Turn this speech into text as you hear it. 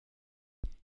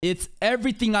It's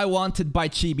Everything I Wanted by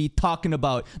Chibi, talking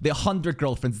about the 100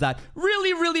 girlfriends that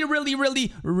really, really, really,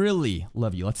 really, really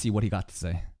love you. Let's see what he got to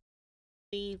say.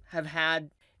 Have had,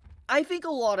 I think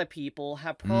a lot of people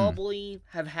have probably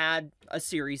have had a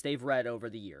series they've read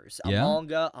over the years. A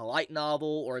manga, a light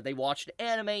novel, or they watched an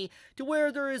anime to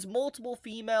where there is multiple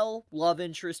female love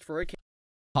interest for a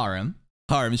harem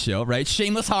show, right?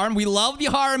 Shameless harem. We love the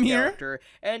harem here.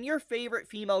 And your favorite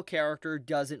female character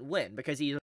doesn't win because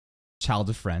he's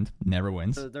childhood friend never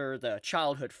wins. They're the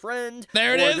childhood friend.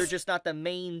 There it is. They're just not the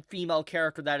main female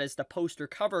character that is the poster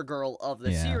cover girl of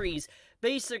the series.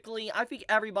 Basically, I think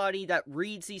everybody that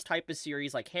reads these type of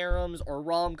series like harems or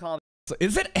rom-coms. So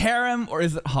is it harem or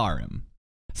is it harem?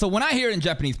 So when I hear it in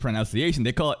Japanese pronunciation,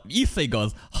 they call it Issei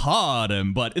goes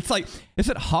harem, but it's like, is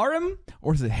it harem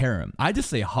or is it harem? I just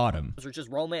say harem. Or just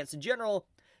romance in general.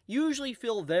 Usually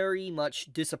feel very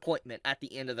much disappointment at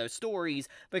the end of those stories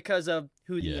because of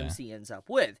who the MC ends up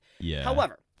with.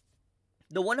 However,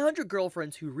 the 100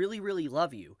 girlfriends who really, really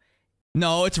love you.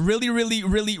 No, it's really, really,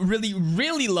 really, really,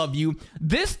 really love you.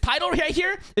 This title right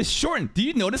here is shortened. Do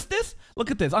you notice this? Look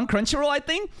at this. On Crunchyroll, I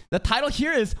think, the title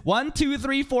here is 1, 2,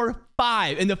 3, 4,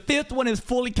 5. And the 5th one is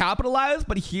fully capitalized.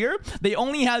 But here, they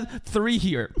only had 3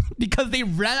 here. Because they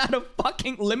ran out of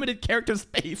fucking limited character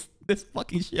space. This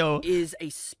fucking show is a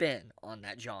spin on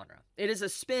that genre. It is a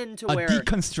spin to a where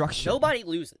deconstruction. Nobody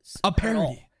loses. A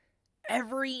parody.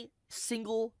 Every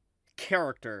single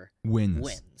character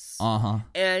wins.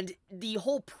 And the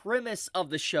whole premise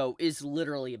of the show is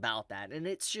literally about that. And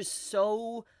it's just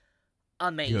so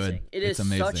amazing. Good. It is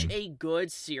such a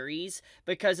good series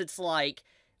because it's like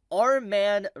our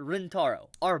man Rintaro,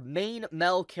 our main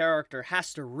male character,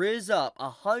 has to rizz up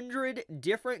 100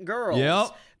 different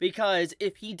girls because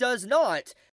if he does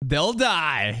not, they'll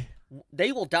die.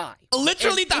 They will die.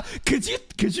 Literally die. Could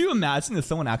you imagine if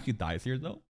someone actually dies here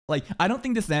though? Like, I don't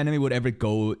think this anime would ever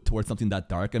go towards something that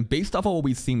dark. And based off of what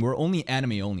we've seen, we're only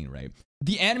anime only, right?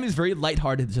 The anime is very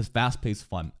lighthearted, just fast-paced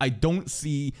fun. I don't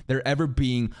see there ever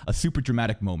being a super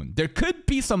dramatic moment. There could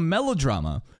be some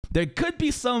melodrama. There could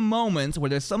be some moments where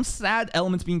there's some sad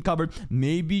elements being covered.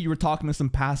 Maybe you were talking about some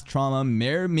past trauma,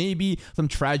 maybe some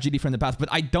tragedy from the past. But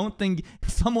I don't think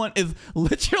someone is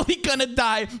literally gonna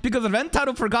die because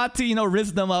Rentaro forgot to,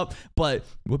 rizz them up. But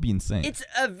it would be insane. It's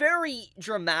a very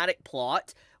dramatic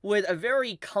plot with a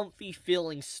very comfy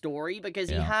feeling story because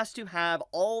he has to have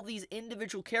all these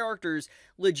individual characters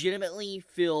legitimately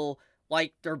feel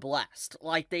like they're blessed,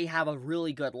 like they have a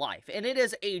really good life. And it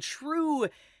is a true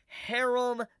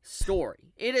harem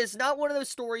story. It is not one of those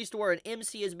stories to where an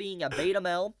MC is being a beta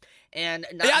male and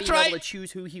not being able to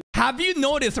choose who he. Have you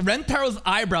noticed Rentaro's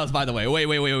eyebrows, by the way? Wait.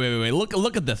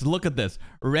 Look at this.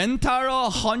 Rentaro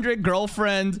 100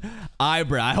 girlfriend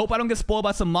eyebrow. I hope I don't get spoiled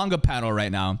by some manga panel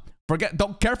right now.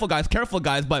 Careful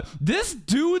guys, but this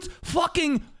dude's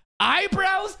fucking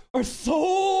eyebrows are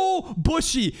so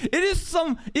bushy. It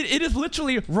is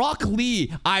literally Rock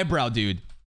Lee eyebrow, dude.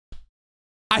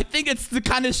 I think it's the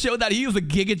kind of show that he is a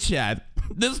Giga Chad.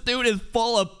 This dude is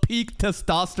full of peak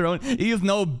testosterone. He is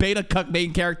no beta cuck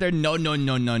main character.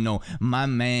 No. My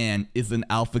man is an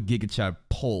alpha Giga Chad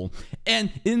pole. And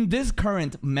in this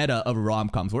current meta of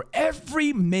rom-coms, where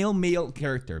every male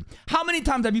character, how many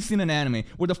times have you seen an anime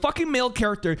where the fucking male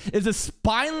character is a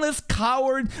spineless,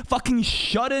 coward, fucking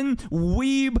shut-in,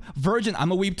 weeb, virgin?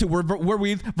 I'm a weeb too. We're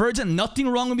weebs. Virgin. Nothing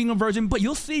wrong with being a virgin. But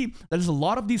you'll see that there's a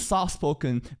lot of these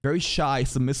soft-spoken, very shy,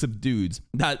 submissive dudes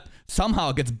that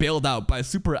somehow gets bailed out by a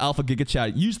super alpha Giga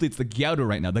Chad. Usually it's the Gyado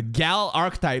right now. The gal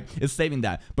archetype is saving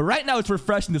that. But right now it's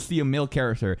refreshing to see a male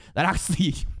character that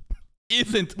actually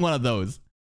isn't one of those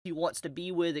he wants to be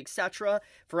with, etc.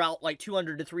 throughout like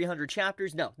 200 to 300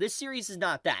 chapters. No, this series is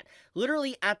not that.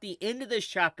 Literally at the end of this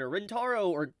chapter, Rintaro,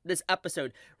 or this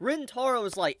episode, Rintaro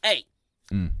is like, hey,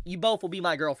 you both will be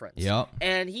my girlfriends.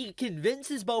 And he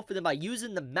convinces both of them by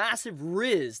using the massive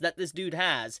rizz that this dude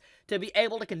has to be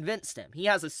able to convince them. He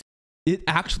has a... It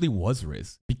actually was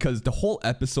Riz, because the whole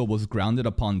episode was grounded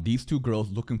upon these two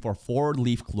girls looking for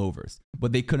 4-leaf clovers,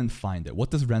 but they couldn't find it. What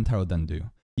does Rentaro then do?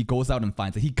 He goes out and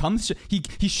finds it.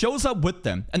 He shows up with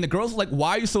them, and the girls are like,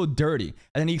 why are you so dirty?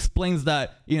 And then he explains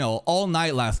that, all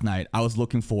night last night, I was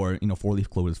looking for, 4-leaf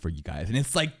clovers for you guys. And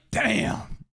it's like,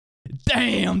 damn,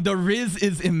 the Riz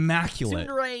is immaculate.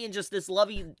 Tsundere and just this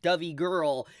lovey-dovey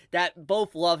girl that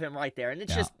both love him right there. And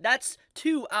it's just, that's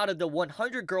 2 out of the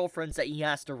 100 girlfriends that he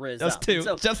has to rizz That's up. 2.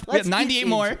 So just we have 98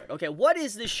 more. Okay, what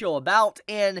is this show about?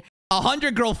 And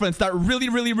 100 girlfriends that really,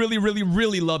 really, really, really,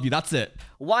 really love you. That's it.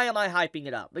 Why am I hyping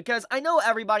it up? Because I know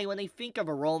everybody, when they think of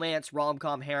a romance,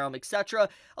 rom-com, harem, etc.,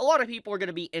 a lot of people are going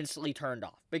to be instantly turned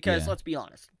off. Because, let's be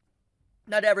honest,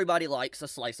 not everybody likes a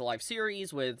slice of life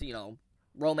series with, you know,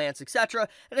 romance, etc.,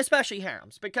 and especially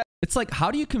harems, because it's like,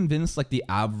 how do you convince like the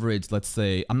average, let's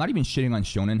say, I'm not even shitting on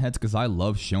shonen heads because I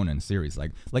love shonen series,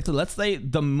 like so let's say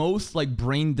the most like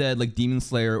brain dead like Demon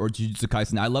Slayer or Jujutsu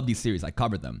Kaisen, I love these series, I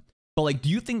cover them. But like, do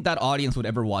you think that audience would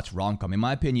ever watch rom-com? In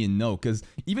my opinion, no, because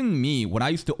even me, when I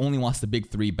used to only watch the big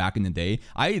three back in the day,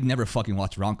 I never fucking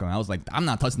watched rom-com. I was like, I'm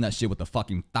not touching that shit with the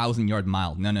fucking 1,000-yard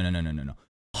mile. No.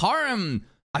 Harem,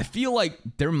 I feel like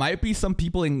there might be some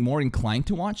people more inclined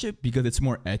to watch it because it's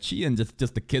more ecchi and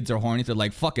just the kids are horny. They're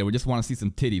like, fuck it, we just want to see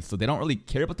some titties. So they don't really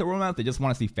care about the romance. They just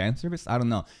want to see fan service. I don't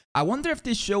know. I wonder if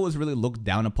this show was really looked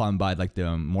down upon by like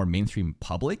the more mainstream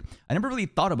public. I never really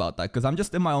thought about that because I'm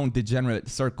just in my own degenerate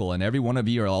circle and every one of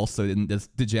you are also in this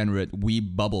degenerate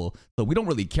weeb bubble. So we don't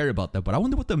really care about that. But I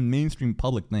wonder what the mainstream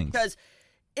public thinks. Because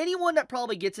anyone that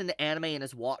probably gets into anime and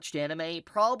has watched anime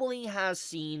probably has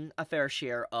seen a fair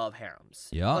share of harems.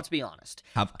 Yeah. Let's be honest.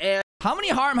 How many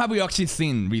harem have we actually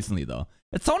seen recently, though?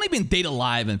 It's only been Date A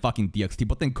Live and fucking DxT,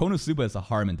 but then Konosuba is a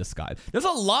harem in disguise. There's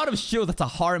a lot of shows that's a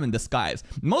harem in disguise.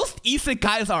 Most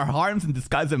isekais are harems in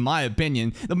disguise, in my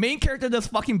opinion. The main character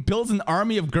just fucking builds an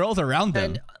army of girls around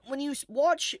them. And when you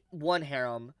watch one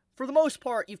harem, for the most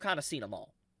part, you've kind of seen them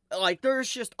all. Like, there's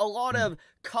just a lot of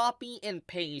copy and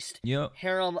paste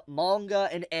harem manga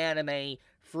and anime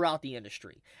throughout the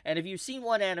industry. And if you've seen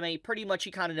one anime, pretty much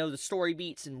you kind of know the story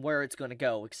beats and where it's going to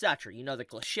go, etc. You know the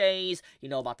cliches, you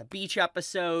know about the beach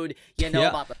episode, you know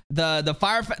about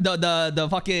the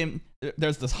fucking...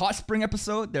 There's this hot spring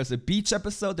episode, there's a beach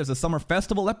episode, there's a summer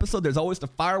festival episode, there's always the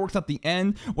fireworks at the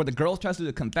end where the girl tries to do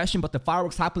the confession, but the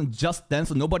fireworks happen just then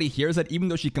so nobody hears it even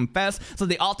though she confessed. So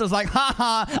the author's like,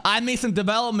 haha, I made some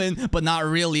development, but not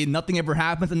really, nothing ever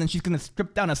happens, and then she's gonna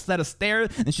strip down a set of stairs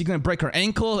and she's gonna break her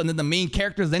ankle, and then the main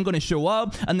character is then gonna show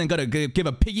up and then gonna give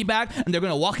a piggyback, and they're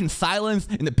gonna walk in silence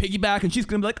in the piggyback, and she's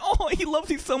gonna be like, oh, he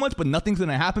loves you so much, but nothing's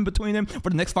gonna happen between them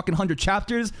for the next fucking 100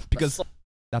 chapters because...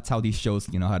 That's how these shows,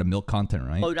 you know, how to milk content,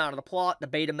 right? Slow down to the plot, the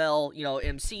beta male, you know,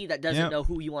 MC that doesn't know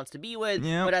who he wants to be with,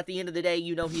 but at the end of the day,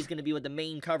 you know he's going to be with the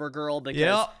main cover girl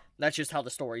because that's just how the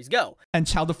stories go. And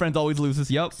child of friends always loses,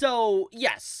 So,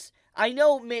 yes, I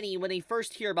know many, when they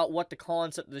first hear about what the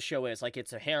concept of the show is, like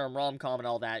it's a harem rom-com and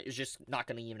all that, is just not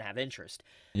going to even have interest.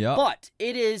 But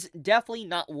it is definitely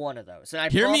not one of those. And I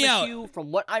promise you,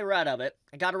 from what I read of it,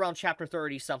 I got around chapter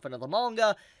 30-something of the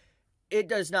manga, it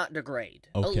does not degrade,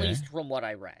 at least from what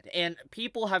I read. And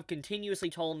people have continuously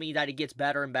told me that it gets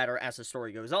better and better as the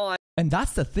story goes on. And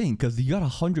that's the thing, because you got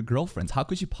 100 girlfriends. How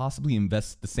could you possibly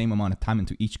invest the same amount of time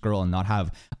into each girl and not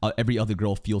have every other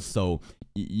girl feel so,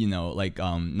 you know, like,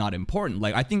 not important?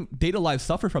 Like, I think Date A Live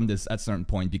suffered from this at a certain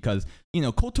point because, you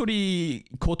know,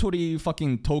 Kotori,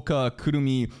 fucking Toka,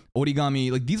 Kurumi,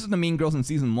 Origami, like, these are the main girls in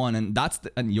season 1, and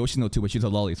and Yoshino too, but she's a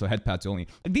lolly, so head pats only.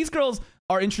 Like, these girls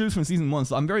are introduced from season 1,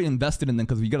 so I'm very invested in them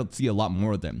because we got to see a lot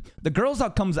more of them. The girls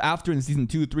that comes after in season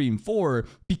 2, 3, and 4,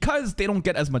 because they don't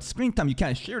get as much screen time, you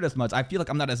can't share it as much, I feel like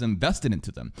I'm not as invested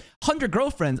into them. 100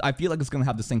 girlfriends, I feel like it's going to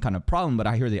have the same kind of problem, but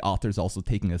I hear the author's also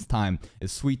taking his time,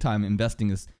 his sweet time, investing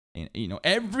his, you know,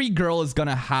 every girl is going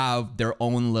to have their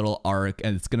own little arc,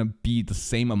 and it's going to be the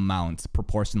same amount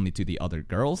proportionally to the other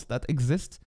girls that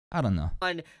exist. I don't know.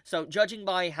 And so, judging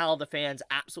by how the fans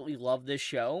absolutely love this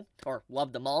show, or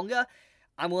love the manga,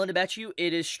 I'm willing to bet you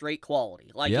it is straight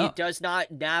quality. Like, it does not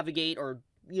navigate or,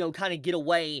 you know, kind of get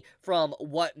away from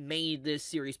what made this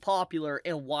series popular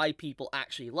and why people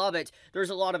actually love it.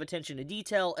 There's a lot of attention to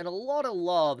detail and a lot of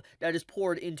love that is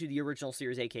poured into the original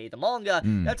series, aka the manga.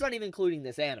 That's not even including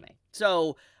this anime.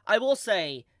 So, I will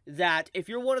say that if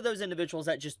you're one of those individuals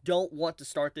that just don't want to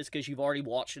start this because you've already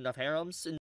watched enough harems...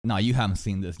 No, you haven't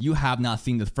seen this. You have not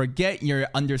seen this. Forget your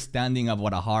understanding of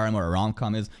what a harem or a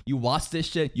rom-com is. You watch this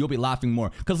shit, you'll be laughing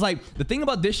more. Because, like, the thing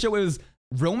about this show is,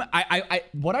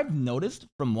 what I've noticed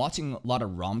from watching a lot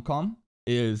of rom-com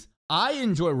is I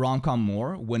enjoy rom-com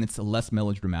more when it's less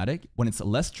melodramatic, when it's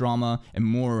less drama and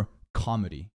more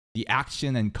comedy. The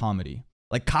action and comedy.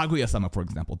 Like Kaguya-sama, for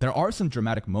example. There are some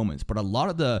dramatic moments, but a lot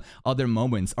of the other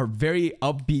moments are very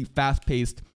upbeat,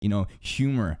 fast-paced, you know,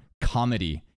 humor,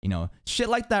 comedy. You know, shit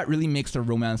like that really makes the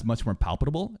romance much more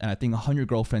palpable, and I think 100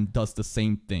 Girlfriend does the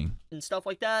same thing. And stuff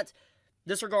like that,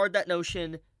 disregard that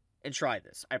notion and try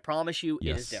this. I promise you,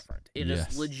 it is different. It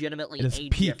is legitimately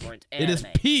different anime. It is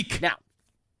peak! Now,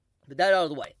 with that out of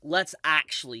the way, let's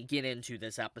actually get into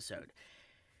this episode.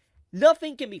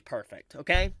 Nothing can be perfect,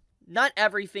 okay? Not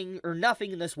everything or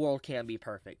nothing in this world can be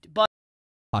perfect, but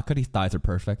Akari's thighs are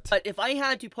perfect. But if I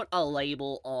had to put a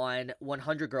label on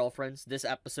 100 Girlfriends, this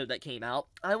episode that came out,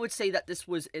 I would say that this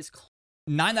was as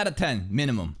 9 out of 10,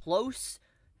 minimum. Close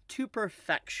to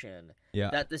perfection Yeah.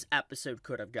 that this episode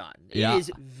could have gotten. It Yeah.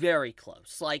 is very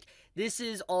close. Like, this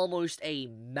is almost a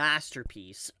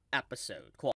masterpiece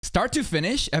episode. Start to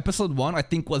finish, episode 1, I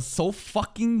think, was so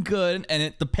fucking good,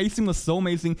 and the pacing was so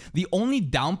amazing. The only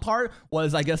down part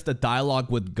was, I guess, the dialogue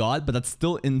with God, but that's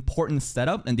still important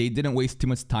setup, and they didn't waste too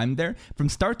much time there. From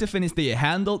start to finish, they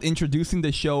handled introducing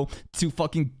the show to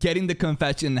fucking getting the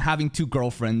confession and having 2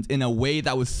 girlfriends in a way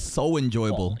that was so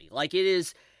enjoyable. Like, it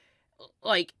is,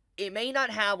 like, it may not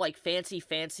have, like, fancy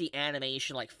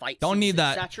animation, like, fight Don't scenes, need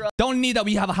that. etc. Don't need that.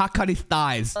 We have Hakari's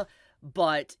thighs.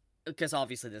 But, because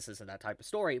obviously this isn't that type of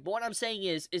story. But what I'm saying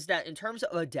is that in terms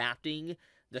of adapting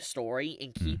the story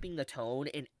and keeping the tone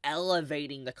and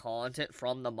elevating the content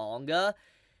from the manga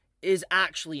is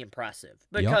actually impressive.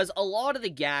 Because a lot of the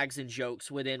gags and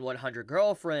jokes within 100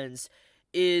 Girlfriends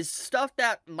is stuff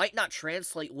that might not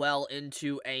translate well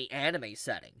into a anime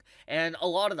setting. And a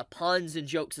lot of the puns and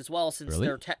jokes as well, since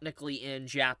they're technically in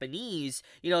Japanese,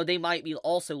 you know, they might be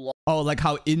also... Oh, like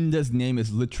how Inda's name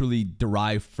is literally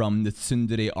derived from the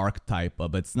tsundere archetype,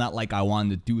 but it's not like I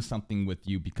wanted to do something with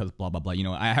you because blah, blah, blah. You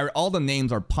know, I heard all the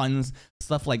names are puns,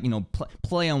 stuff like, you know,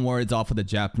 play on words off of the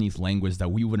Japanese language that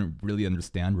we wouldn't really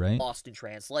understand, right? Lost in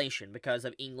translation because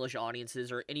of English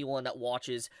audiences or anyone that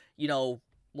watches, you know,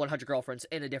 100 Girlfriends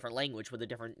in a different language with a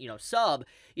different, you know, sub.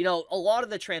 You know, a lot of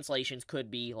the translations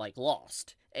could be, like,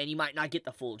 lost, and you might not get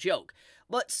the full joke.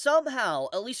 But somehow,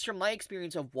 at least from my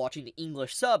experience of watching the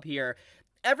English sub here,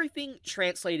 everything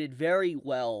translated very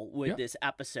well with this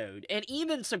episode. And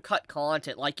even some cut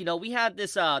content. Like, you know, we had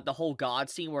this, the whole God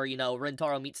scene where, you know,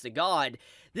 Rentaro meets the God.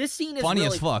 This scene is funny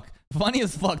really... as fuck. Funny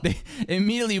as fuck. They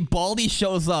immediately, Baldy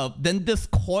shows up. Then this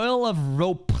coil of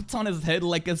rope puts on his head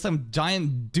like it's some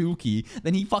giant dookie.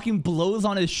 Then he fucking blows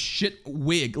on his shit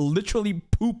wig. Literally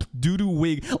poop doo-doo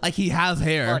wig like he has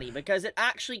hair. Funny, because it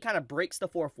actually kind of breaks the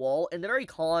fourth wall. And the very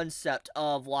concept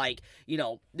of, like, you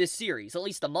know, this series, at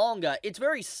least the manga, it's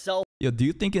very Yo, do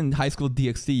you think in High School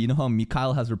DxD, you know how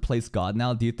Mikhail has replaced God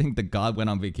now? Do you think the God went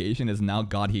on vacation is now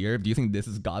God here? Do you think this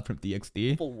is God from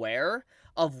DxD? Aware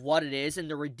of what it is and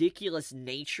the ridiculous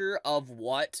nature of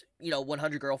what, you know,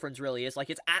 100 Girlfriends really is. Like,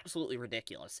 it's absolutely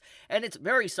ridiculous. And it's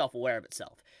very self-aware of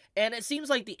itself. And it seems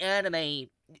like the anime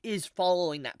is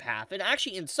following that path. And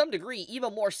actually, in some degree,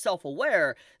 even more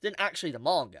self-aware than actually the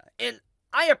manga. And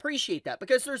I appreciate that,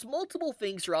 because there's multiple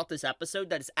things throughout this episode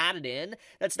that is added in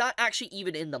that's not actually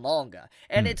even in the manga.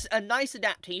 And it's a nice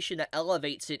adaptation that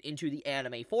elevates it into the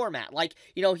anime format. Like,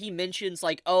 you know, he mentions,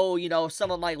 like, oh, you know,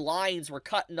 some of my lines were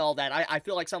cut and all that. I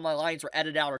feel like some of my lines were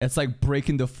edited out. It's like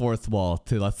breaking the fourth wall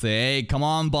to, let's say, hey, come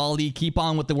on, Baldy, keep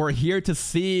on with the... We're here to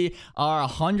see our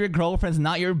 100 Girlfriends,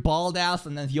 not your bald ass,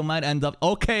 and then you might end up,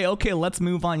 okay, let's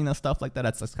move on, you know, stuff like that.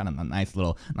 That's just kind of a nice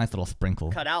little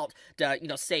sprinkle. Cut out to, you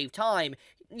know, save time.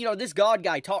 You know, this God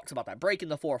guy talks about that, breaking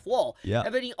the fourth wall. Yeah.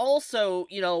 And then he also,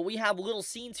 you know, we have little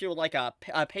scenes here with, like, a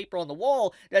paper on the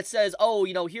wall that says, oh,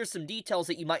 you know, here's some details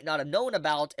that you might not have known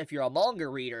about if you're a manga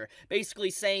reader. Basically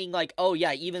saying, like, oh,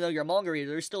 yeah, even though you're a manga reader,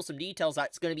 there's still some details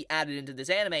that's going to be added into this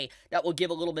anime that will give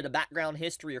a little bit of background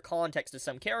history or context to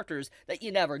some characters that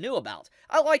you never knew about.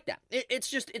 I like that.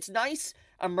 It's nice,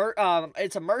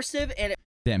 it's immersive, and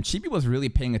Damn, Chibi was really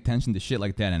paying attention to shit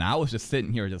like that, and I was just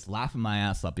sitting here just laughing my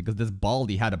ass up because this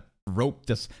Baldy had a rope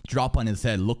just drop on his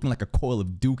head looking like a coil of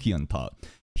dookie on top.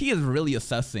 He is really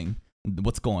assessing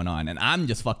what's going on, and I'm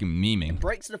just fucking memeing. It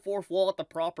breaks the fourth wall at the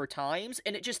proper times,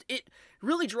 and it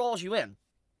really draws you in.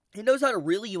 It knows how to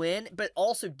reel you in, but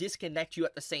also disconnect you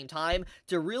at the same time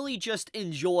to really just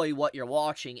enjoy what you're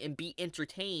watching and be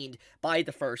entertained by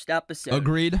the first episode.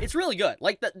 Agreed. It's really good.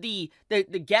 Like, the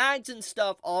gags and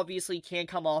stuff obviously can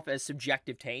come off as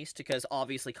subjective taste, because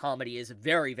obviously comedy is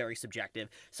very, very subjective.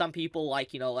 Some people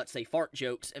like, you know, let's say fart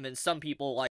jokes, and then some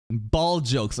people like... Ball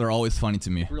jokes are always funny to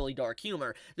me. Really dark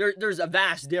humor. There's a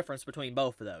vast difference between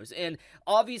both of those. And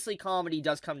obviously comedy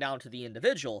does come down to the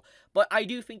individual, but I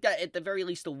do think that at the very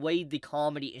least the way the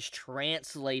comedy is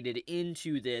translated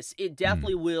into this, it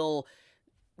definitely will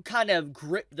kind of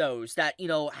grip those that, you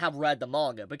know, have read the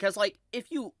manga. Because, like, if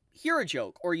you hear a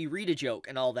joke or you read a joke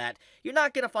and all that, you're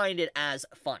not going to find it as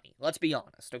funny. Let's be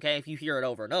honest, okay? If you hear it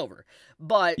over and over.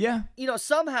 But, yeah, you know,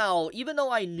 somehow, even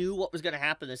though I knew what was going to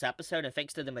happen in this episode, and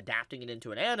thanks to them adapting it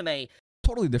into an anime...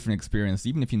 Totally different experience.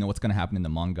 Even if you know what's going to happen in the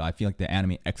manga, I feel like the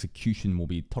anime execution will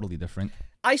be totally different.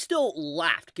 I still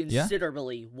laughed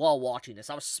considerably while watching this.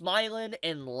 I was smiling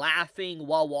and laughing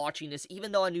while watching this,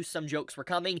 even though I knew some jokes were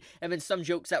coming, and then some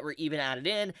jokes that were even added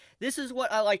in. This is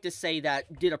what I like to say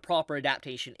that did a proper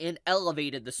adaptation and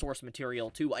elevated the source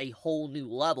material to a whole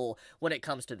new level when it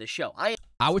comes to the show.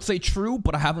 I would say true,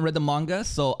 but I haven't read the manga,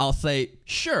 so I'll say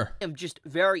sure. I'm just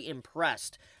very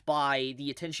impressed by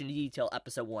the attention to detail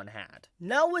episode 1 had.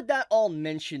 Now with that all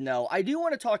mentioned though, I do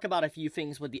want to talk about a few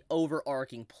things with the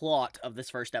overarching plot of this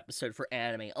first episode for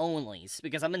anime onlys,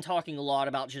 because I've been talking a lot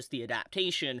about just the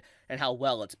adaptation and how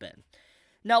well it's been.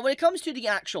 Now when it comes to the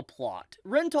actual plot,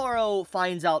 Rentaro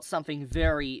finds out something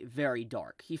very, very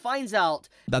dark. He finds out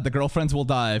that the girlfriends will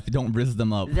die if you don't rizz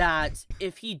them up. That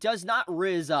if he does not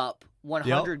rizz up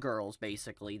 100 girls,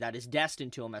 basically, that is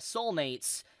destined to him as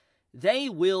soulmates, they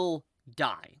will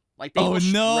die. Like, they will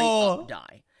straight up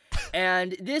die.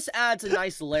 And this adds a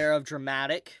nice layer of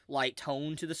dramatic, like,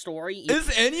 tone to the story.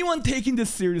 Is anyone taking this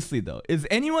seriously, though? Is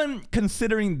anyone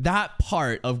considering that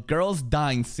part of girls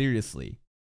dying seriously?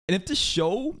 And if the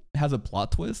show has a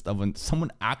plot twist of when someone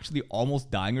actually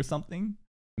almost dying or something,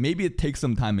 maybe it takes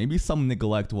some time. Maybe some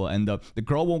neglect will end up. The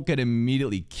girl won't get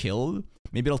immediately killed.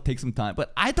 Maybe it'll take some time.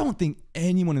 But I don't think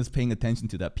anyone is paying attention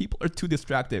to that. People are too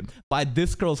distracted by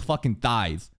this girl's fucking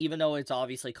thighs. Even though it's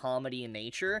obviously comedy in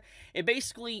nature, it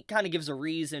basically kind of gives a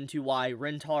reason to why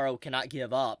Rentaro cannot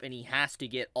give up and he has to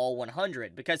get all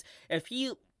 100. Because if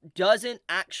he doesn't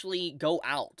actually go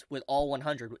out with all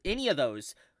 100, any of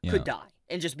those could die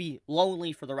and just be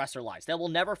lonely for the rest of their lives. They will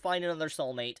never find another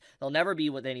soulmate. They'll never be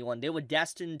with anyone. They were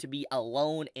destined to be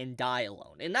alone and die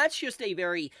alone. And that's just a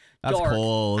very dark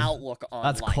outlook on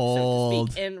life, so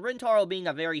to speak. And Rentaro, being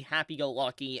a very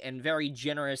happy-go-lucky and very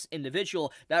generous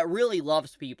individual that really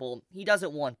loves people, he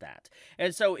doesn't want that.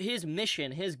 And so his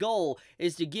mission, his goal,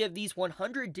 is to give these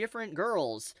 100 different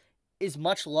girls as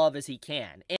much love as he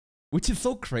can. Which is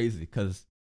so crazy, because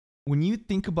when you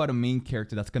think about a main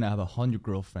character that's gonna have 100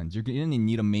 girlfriends, you're gonna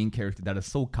need a main character that is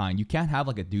so kind. You can't have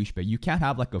like a douchebag. You can't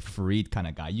have like a Farid kind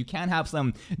of guy. You can't have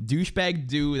some douchebag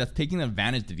dude that's taking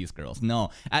advantage of these girls.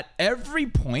 No, at every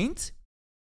point,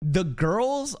 the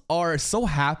girls are so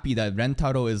happy that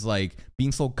Rentaro is like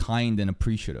being so kind and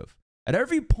appreciative. At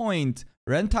every point,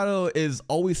 Rentaro is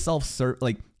always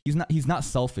like he's not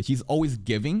selfish. He's always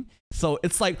giving. So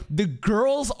it's like the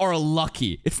girls are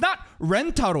lucky. It's not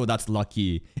Rentaro that's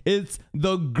lucky. It's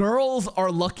the girls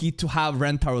are lucky to have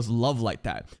Rentaro's love like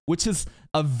that, which is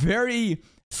a very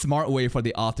smart way for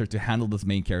the author to handle this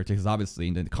main character. Because obviously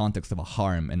in the context of a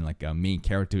harem and like a main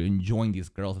character enjoying these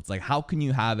girls, it's like, how can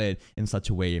you have it in such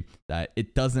a way that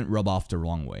it doesn't rub off the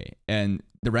wrong way? And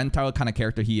the Rentaro kind of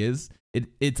character he is,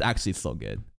 it's actually so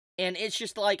good. And it's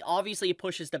just like, obviously it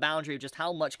pushes the boundary of just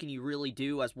how much can you really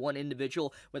do as one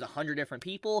individual with 100 different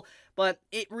people, but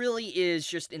it really is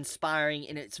just inspiring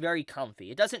and it's very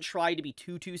comfy. It doesn't try to be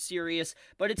too serious,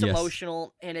 but it's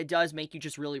emotional and it does make you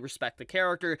just really respect the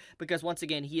character because once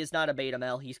again, he is not a beta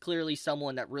male. He's clearly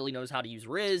someone that really knows how to use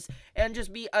Riz and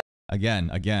just be a... Again.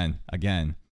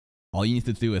 All you need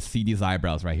to do is see these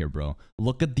eyebrows right here, bro.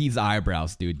 Look at these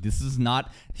eyebrows, dude. This is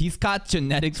not... He's got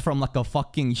genetics from like a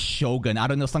fucking shogun. I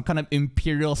don't know, some kind of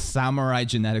imperial samurai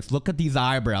genetics. Look at these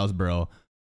eyebrows, bro.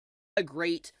 A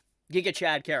great Giga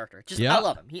Chad character. I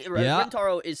love him.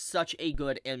 Rentaro is such a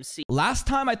good MC. Last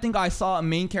time I think I saw a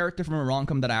main character from a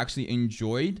rom-com that I actually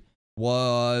enjoyed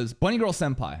was Bunny Girl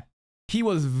Senpai. He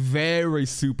was very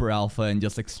super alpha and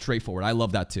just like straightforward. I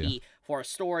love that too. For a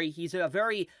story, he's a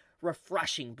very...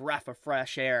 refreshing breath of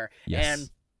fresh air. And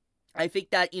I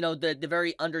think that, you know, the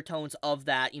very undertones of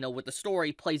that, you know, with the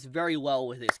story plays very well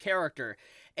with his character.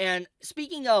 And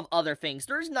speaking of other things,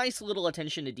 there's nice little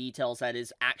attention to details that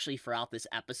is actually throughout this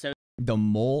episode. The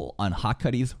mole on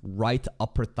Hakari's right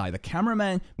upper thigh. The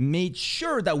cameraman made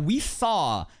sure that we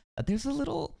saw that there's a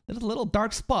little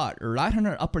dark spot right on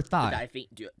her upper thigh. That I think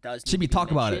does Chibi, talk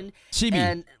about it. Chibi,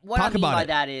 and what I mean by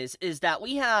that is that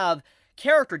we have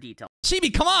character detail.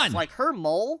 Chibi, come on! Like her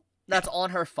mole that's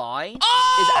on her thigh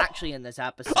is actually in this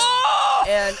episode.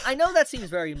 And I know that seems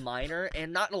very minor,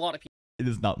 and not a lot of people. It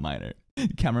is not minor. The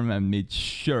cameraman made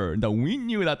sure that we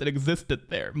knew that it existed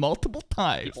there multiple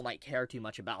times. People might care too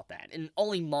much about that, and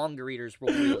only manga readers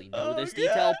will really know this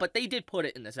detail, but they did put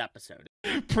it in this episode.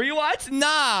 Pre-watch?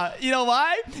 Nah. You know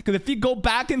why? Because if you go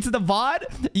back into the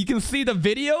VOD, you can see the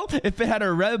video if it had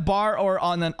a red bar or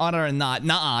on it or not.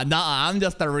 Nah. I'm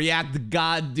just a react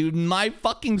god, dude. My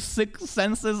fucking sixth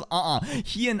senses,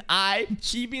 He and I,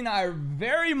 Chibi and I are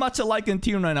very much alike in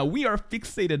tune right now. We are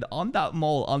fixated on that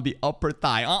mole on the upper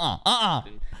thigh.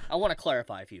 I want to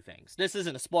clarify a few things. This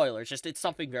isn't a spoiler, it's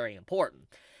something very important.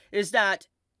 Is that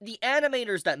the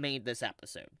animators that made this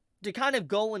episode, to kind of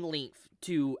go in length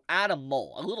to add a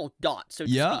mole, a little dot, so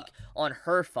to speak, on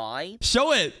her thigh.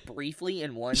 Show it! Briefly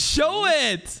in one Show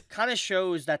scene, it! Kind of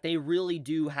shows that they really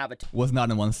do have a... Was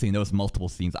not in one scene. There was multiple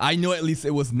scenes. I know at least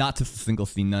it was not just a single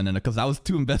scene. No, because I was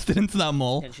too invested into that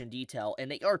mole. Attention detail,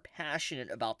 and they are passionate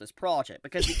about this project,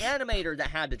 because the animator that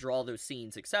had to draw those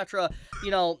scenes, etc., you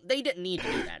know, they didn't need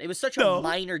to do that. It was such a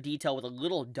minor detail with a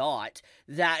little dot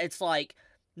that it's like...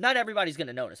 Not everybody's going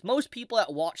to notice. Most people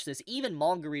that watch this, even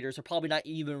manga readers, are probably not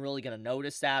even really going to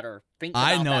notice that or think about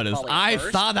I noticed. I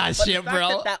saw that shit, bro.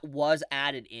 The fact that was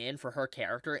added in for her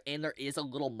character, and there is a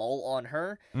little mole on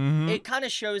her, it kind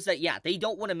of shows that, yeah, they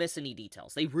don't want to miss any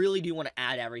details. They really do want to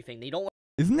add everything. They don't want...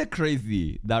 Isn't it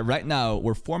crazy that right now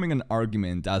we're forming an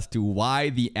argument as to why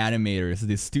the animators,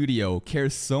 the studio,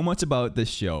 cares so much about this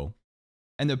show?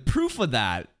 And the proof of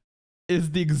that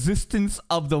is the existence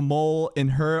of the mole in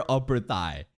her upper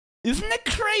thigh. Isn't it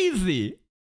crazy?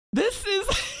 This is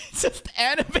just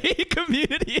anime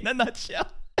community in a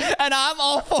nutshell. And I'm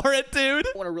all for it, dude.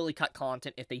 Want to really cut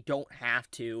content if they don't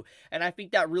have to. And I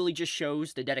think that really just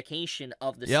shows the dedication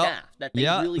of the staff. That they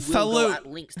really will go at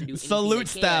links to do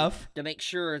anything they can to make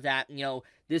sure that, you know,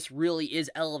 this really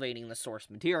is elevating the source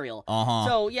material.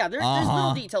 So, yeah, there's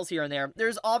little details here and there.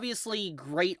 There's obviously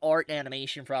great art and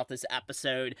animation throughout this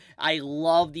episode. I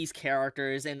love these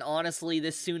characters, and honestly,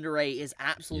 this tsundere is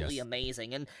absolutely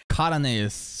amazing. And Karane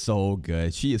is so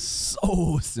good. She is so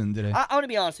tsundere. I want to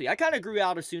be honest with you. I kind of grew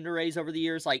out of tsunderes over the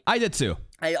years. Like, I did too.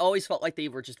 I always felt like they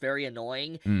were just very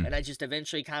annoying, and I just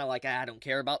eventually kind of like, I don't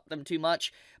care about them too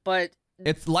much. But...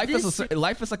 It's life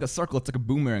is like a circle. It's like a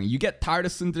boomerang. You get tired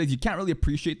of tsunderes. You can't really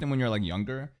appreciate them when you're like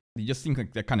younger. You just seem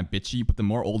like they're kind of bitchy. But the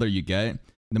more older you get,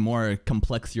 the more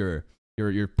complex your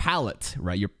palate,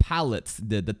 right? Your palate,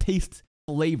 the taste,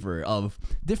 flavor of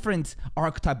different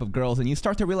archetype of girls, and you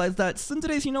start to realize that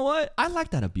tsunderes, you know what? I like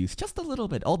that abuse just a little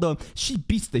bit. Although she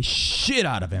beats the shit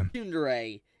out of him.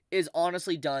 Tsundere is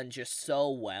honestly done just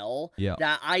so well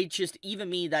that I just, even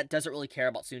me that doesn't really care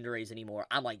about tsunderes anymore,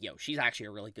 I'm like, yo, she's actually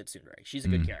a really good tsundere. She's a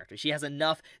good character. She has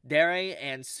enough dere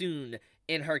and tsun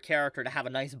in her character to have a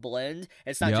nice blend.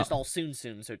 It's not just all sun,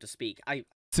 so to speak.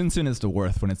 Sun is the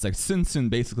worst when it's like sun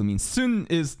basically means sun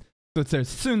is... So it's there's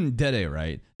tsundere,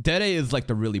 right? Dere is like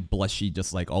the really blushy,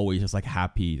 just like always just like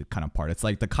happy kind of part. It's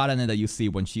like the Karane that you see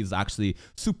when she's actually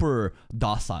super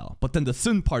docile. But then the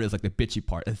sun part is like the bitchy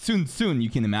part. And sun, you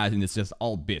can imagine it's just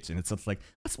all bitch. And it's just like,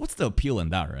 what's the appeal in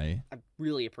that, right? I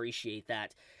really appreciate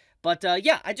that. But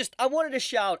yeah, I wanted to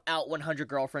shout out 100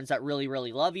 girlfriends that really,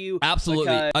 really love you.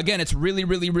 Absolutely. Again, it's really,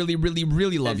 really, really, really,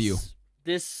 really love you.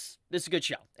 This is a good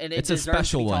show, and it's a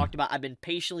special one. Talked about. I've been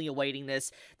patiently awaiting this.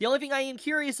 The only thing I am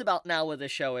curious about now with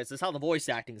this show is how the voice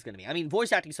acting is going to be. I mean,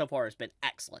 voice acting so far has been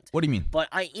excellent. What do you mean? But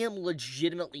I am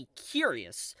legitimately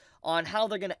curious on how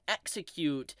they're going to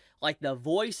execute like the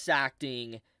voice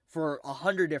acting for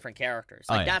 100 different characters.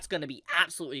 Like that's going to be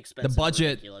absolutely expensive. The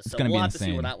budget is going to be insane. We'll have to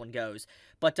see where that one goes.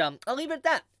 But I'll leave it at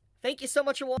that. Thank you so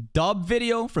much for watching. Dub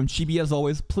video from Chibi as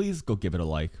always. Please go give it a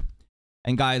like.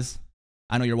 And guys,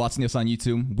 I know you're watching this on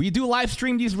YouTube. We do live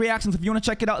stream these reactions. If you want to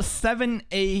check it out, 7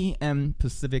 a.m.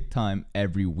 Pacific time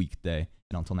every weekday.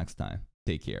 And until next time,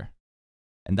 take care.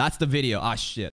 And that's the video. Ah, shit.